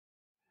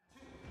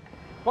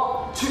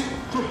1, 2,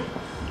 3.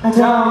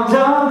 Dum dum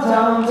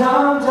dum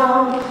dum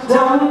dum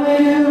dum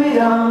dum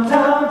dum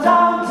dum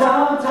dum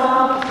dum dum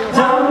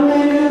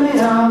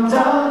dum dum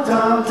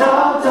dum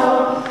dum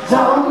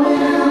dum dum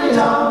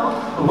dum.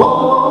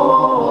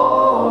 Whoa,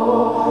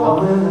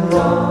 with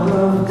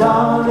love,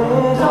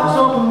 darling,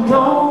 so come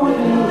go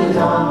with me,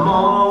 come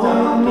on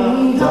with me.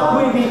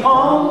 We be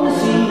on the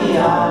sea.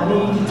 I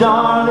need you,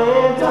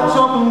 darling,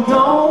 so come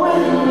go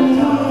with me.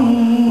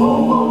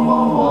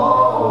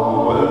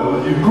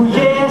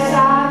 Yes,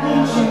 I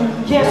need you.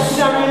 Yes,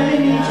 I really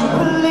need you.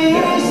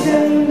 Please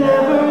say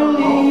never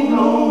leave me.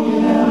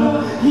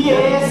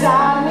 Yes, I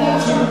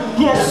need you.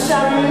 Yes, I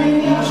really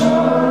need you.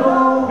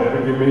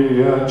 Better give me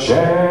a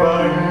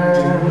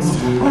chance.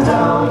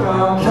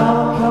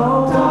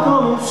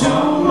 Come to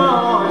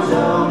Mars,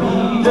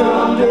 baby.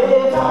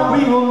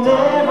 We will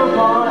never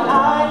part. I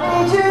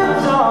need you,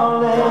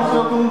 darling, so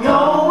come go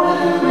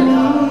with me.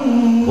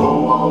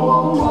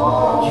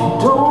 You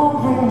don't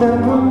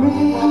remember me,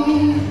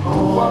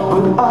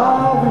 but I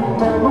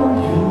remember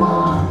you.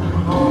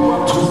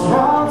 'Twas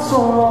not so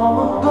long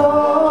ago.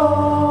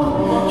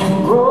 You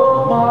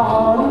broke my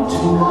heart in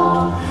two.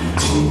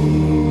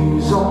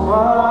 Tears on my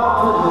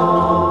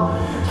pillow,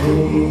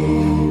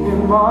 pain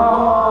in my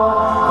heart,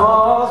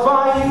 caused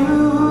by you.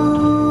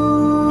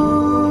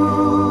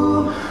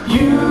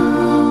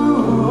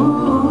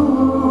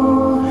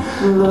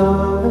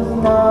 Love is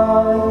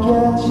not a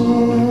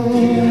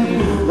gadget.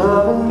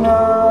 Love is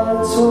not a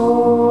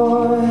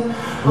toy.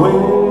 When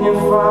you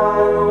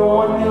find the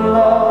one you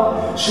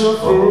love, she'll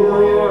fill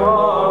your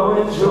heart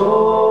with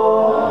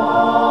joy.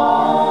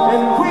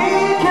 And we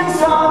can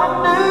start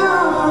anew.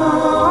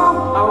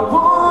 I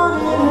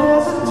wouldn't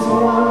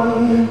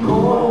hesitate.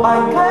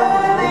 I'd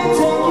gladly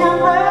take you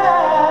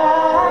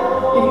back.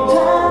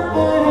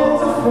 Intended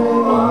as a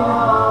fate.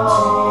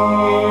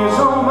 Tears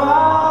on my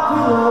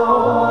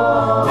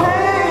pillow,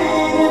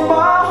 pain in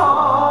my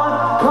heart,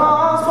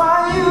 caused by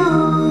you.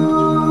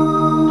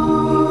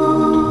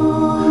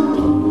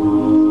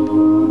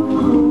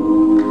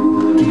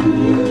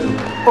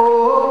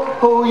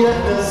 Oh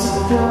yes,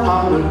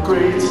 I'm a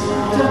great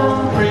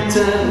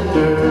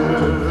pretender,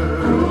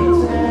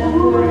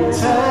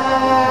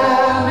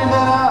 pretending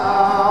that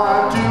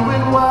I'm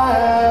doing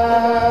well.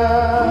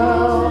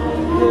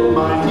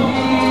 My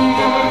need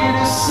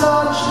is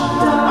such,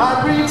 I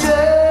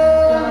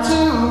pretend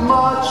too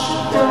much.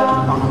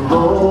 I'm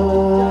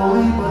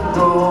lonely but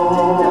no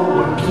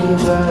one can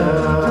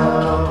tell.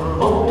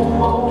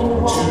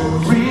 Too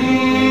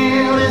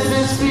real is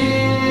this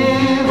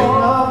feeling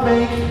of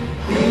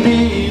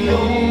make-believe.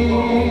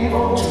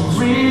 Too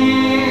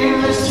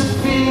real is to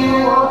feel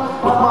what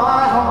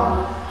my heart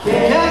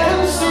can't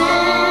conceal.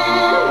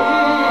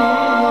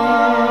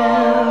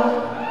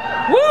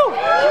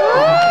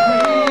 I'm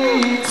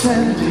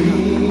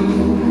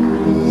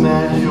pretending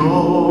that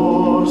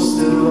you're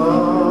still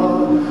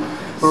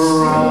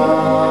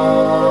around.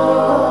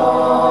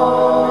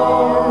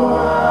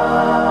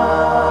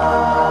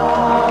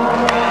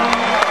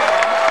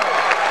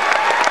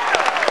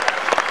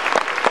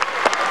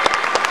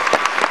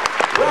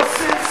 Well,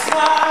 since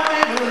I've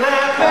been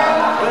laughing,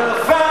 well, I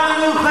found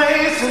a new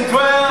place and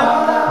dwell.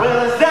 Well,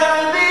 it's down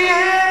at the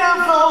end of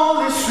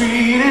Lonely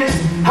Street. It's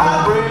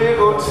Heartbreak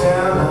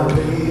Hotel. Now,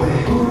 baby,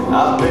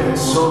 I've been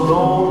so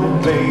lonely,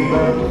 baby.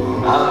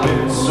 I've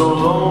been so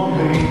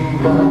lonely.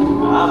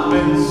 I've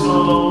been so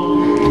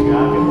lonely, I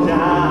could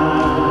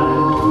die.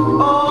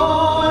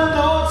 Oh, and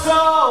though it's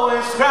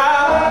always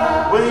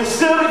crowded, well, you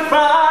still can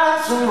find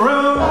some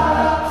room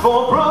for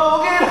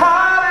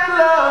broken-hearted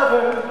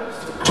lovers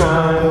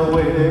trying to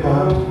wake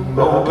up.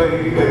 Oh,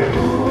 baby,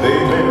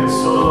 they've been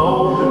so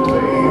lonely,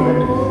 baby.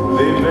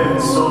 They've been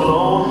so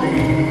lonely.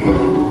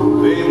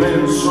 They've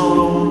been so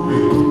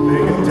lonely,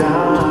 they can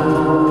die.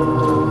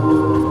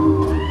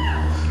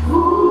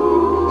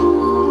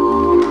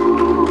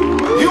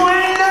 You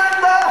ain't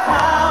nothing but a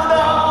hound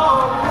dog,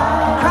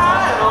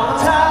 crying all the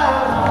time.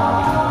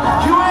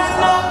 You ain't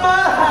nothing but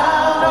a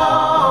hound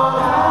dog,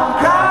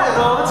 crying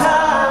all the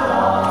time.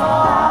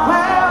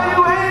 Well, you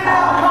ain't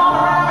never come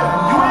around.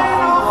 You ain't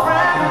no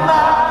friend of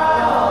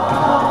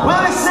mine.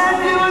 Well, they said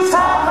you was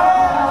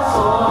hot-headed.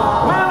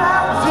 Well,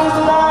 that was just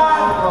a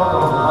lie.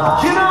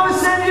 You know they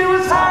said you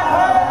was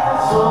hot-headed.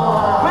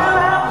 Well,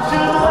 that was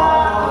just a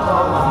lie.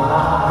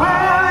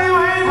 Well, you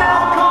ain't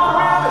never come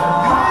around.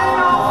 You ain't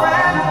no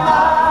friend of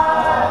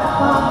mine.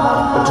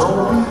 But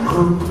don't be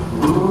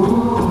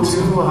cruel,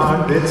 too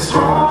hard, it's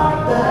true.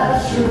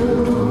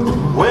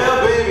 Well,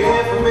 baby,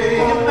 if I made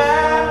you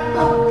mad,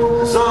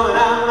 something I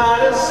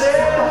might have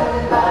said,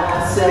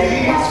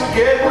 please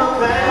forget my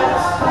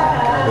plans.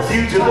 The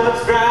future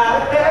looks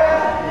bright ahead.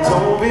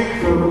 Don't be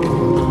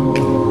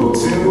cruel,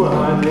 too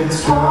hard,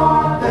 it's true.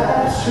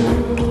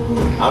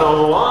 I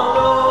don't want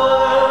no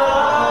other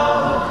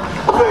love,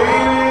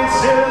 baby, it's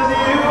just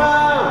you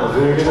I'm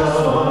thinking of.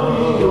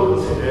 Your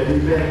teddy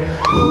bear.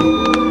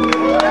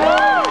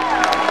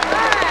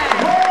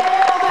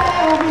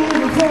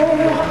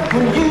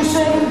 When you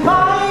say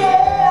goodbye,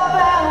 yeah,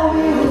 that'll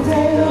be the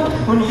day.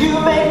 When you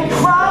make me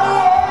cry,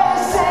 yeah,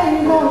 say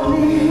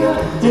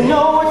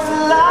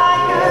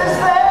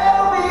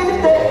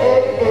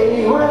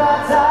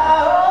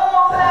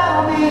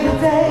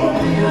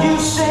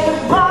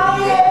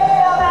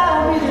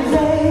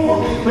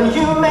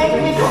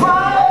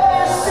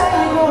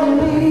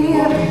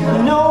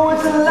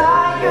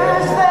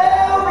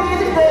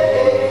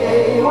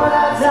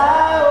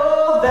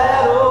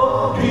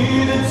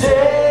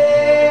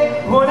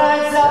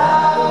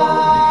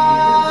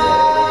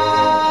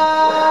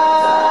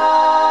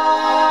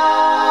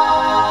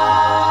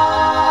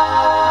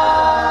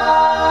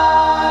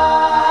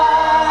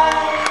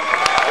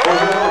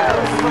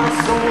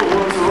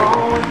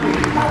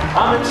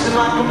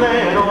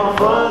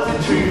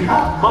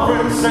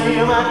the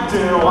same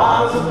acting.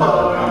 Why does a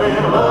bug? I'm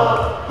in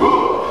love.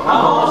 Ooh,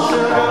 I'm all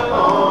shook up.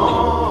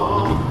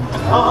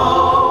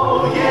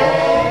 Oh,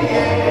 yeah,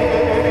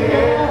 yeah,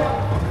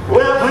 yeah.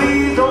 Well,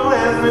 please don't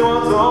ask me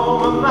what's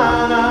on my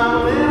mind.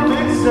 I'm a little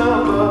mixed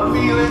up, but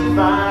feeling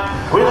fine.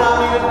 When I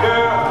meet a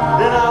girl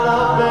that I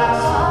love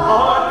best, my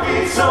heart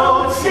beats so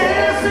it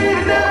scares me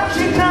to death.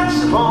 She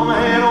touched upon my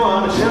hand,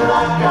 what a chill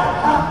I got.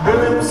 Her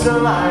lips are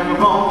like a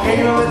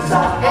volcano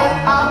inside, and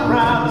I'm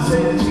proud to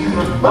say that she's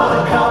my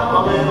buttercup.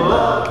 I'm in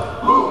love.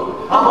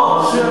 Ooh, I'm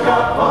all shook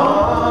up.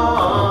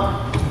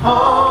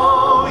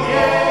 Oh,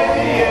 yeah,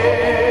 yeah.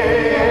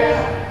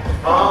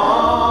 Oh,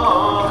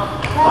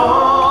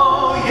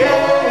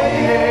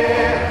 yeah,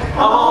 yeah.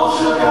 I'm all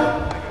shook up.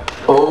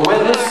 Oh,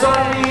 when the sun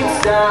beats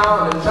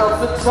down and melts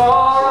the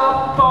tar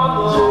up on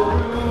the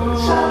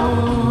roof,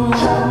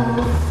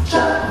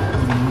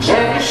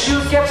 and your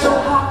shoes get so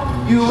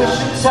hot, you wish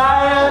your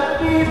tired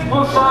feet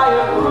were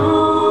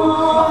fireproof.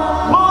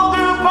 Pull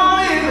through a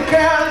party in the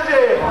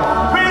county,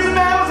 raising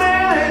bells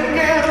and they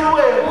began to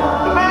wait.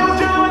 The band was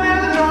jumping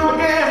and the drum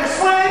began to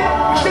swing.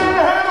 You should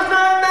have heard us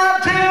knock down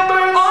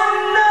timbers.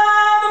 Under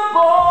the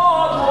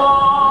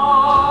boardwalk,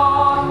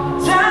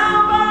 down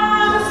by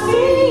the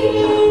sea,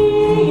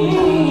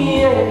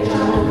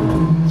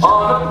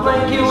 on a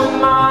blanket with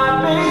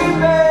my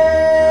baby,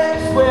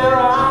 is where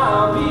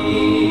I'll be.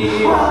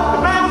 The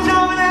band was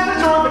jumping and the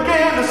drum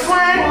began to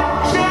swing.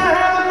 You should have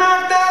heard us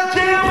knock down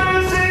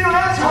timbers, sing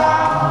let's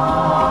rock.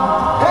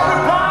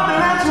 Everybody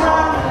let's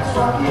rock. Let's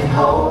rock it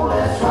whole,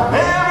 let's rock.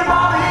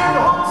 Everybody in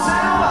the whole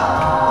cell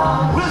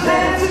was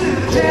dancing to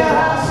the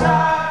jailhouse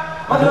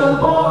rock. Under the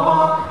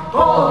boardwalk,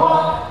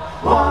 boardwalk,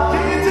 walk.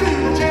 Dancing to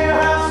the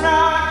jailhouse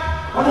rock.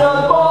 Under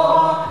the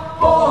boardwalk,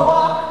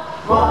 boardwalk,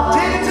 walk.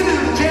 Dancing to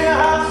the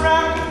jailhouse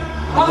rock.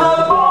 Under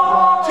the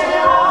boardwalk,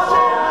 jailhouse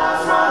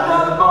rock. Under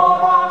the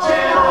boardwalk,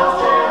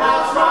 jailhouse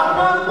rock.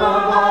 Under the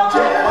boardwalk,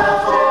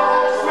 jailhouse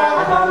rock.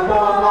 Under the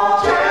boardwalk,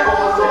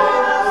 jailhouse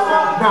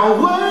rock. Now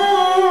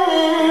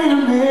wait a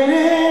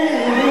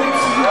minute.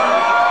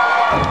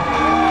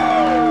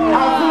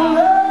 I feel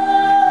love.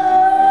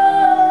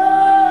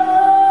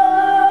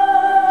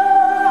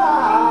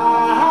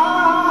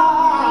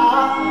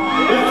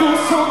 It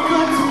feels so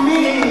good to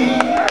me.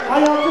 How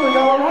y'all doing?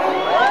 Y'all alright?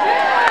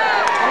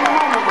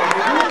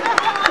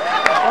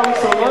 Oh, we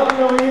so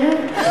lovely over here.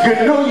 You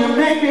know you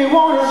make me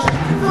wanna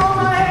throw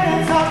my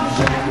hands up and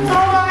shake,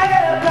 throw my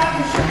hair back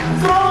and shake,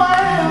 throw my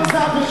hands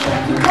up and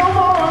shake. Come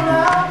on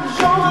now,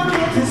 show me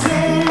get to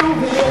say you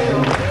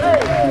will.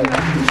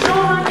 Show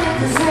me get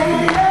to say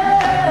yeah.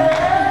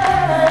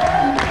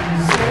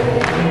 Say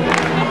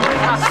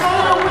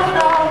you will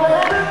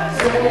always.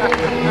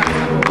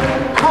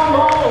 Come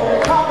on,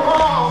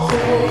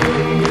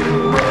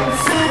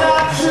 say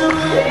that you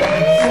will.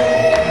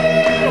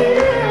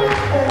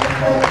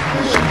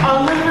 I'm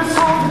living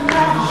something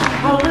now.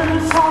 I'm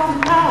living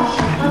something now.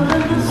 I'm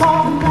living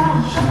something now.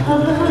 I'm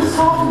living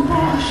something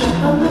now.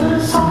 I'm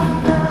living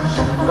something now.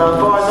 Now, as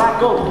far as I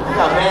go, I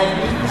got bad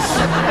news.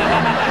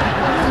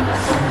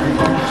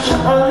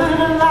 I'm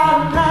living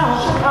loud now.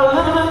 I'm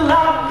living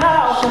loud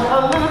now.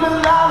 I'm living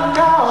loud